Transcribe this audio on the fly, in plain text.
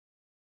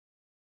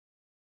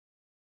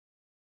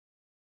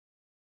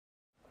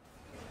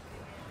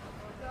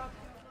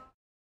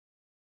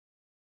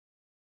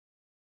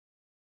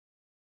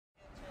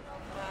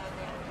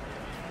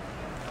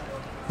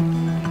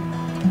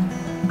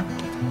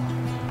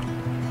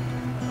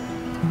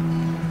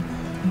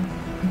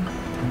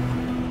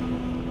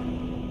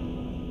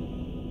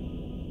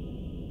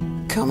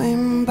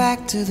Coming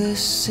back to the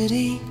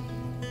city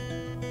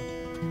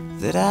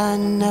that I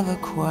never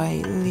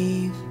quite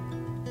leave.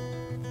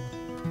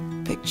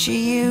 Picture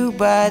you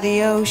by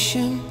the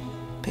ocean,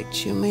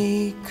 picture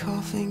me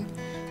coughing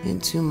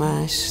into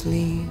my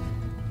sleeve.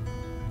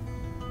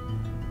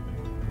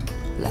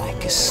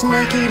 Like a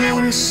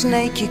snake-eating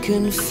snake you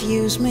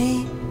confuse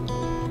me.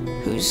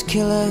 Who's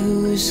killer,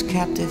 who's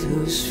captive,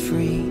 who's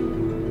free?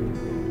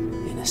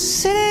 In a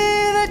city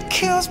that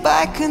kills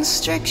by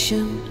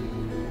constriction,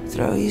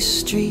 throw your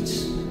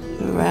streets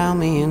around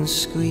me and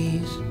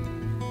squeeze.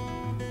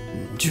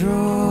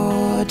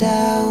 Draw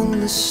down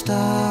the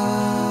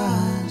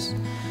stars,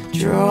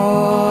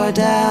 draw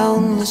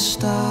down the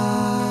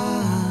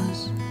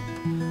stars.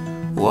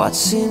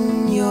 What's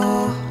in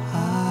your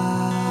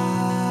heart,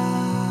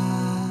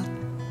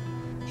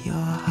 your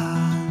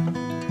heart?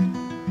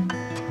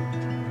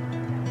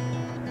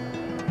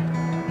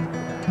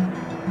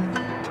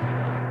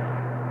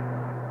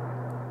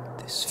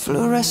 This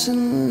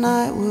fluorescent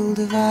night will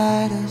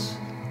divide us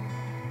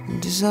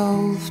and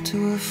dissolve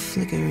to a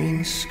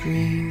flickering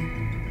screen.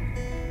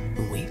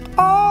 And we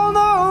all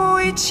know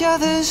each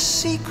other's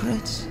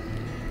secrets,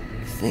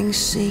 things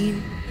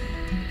seen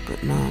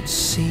but not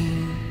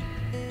seen.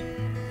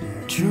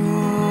 And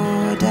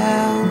draw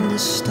down the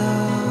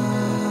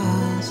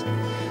stars,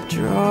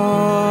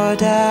 draw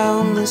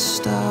down the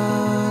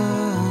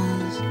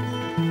stars.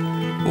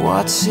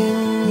 What's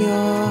in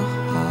your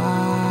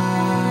heart?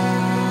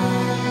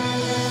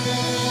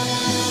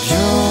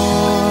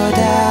 Draw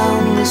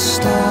down the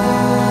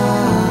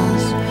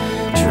stars,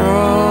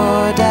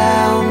 draw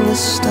down the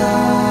stars.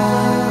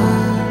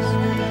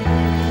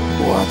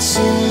 What's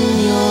in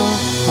your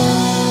heart?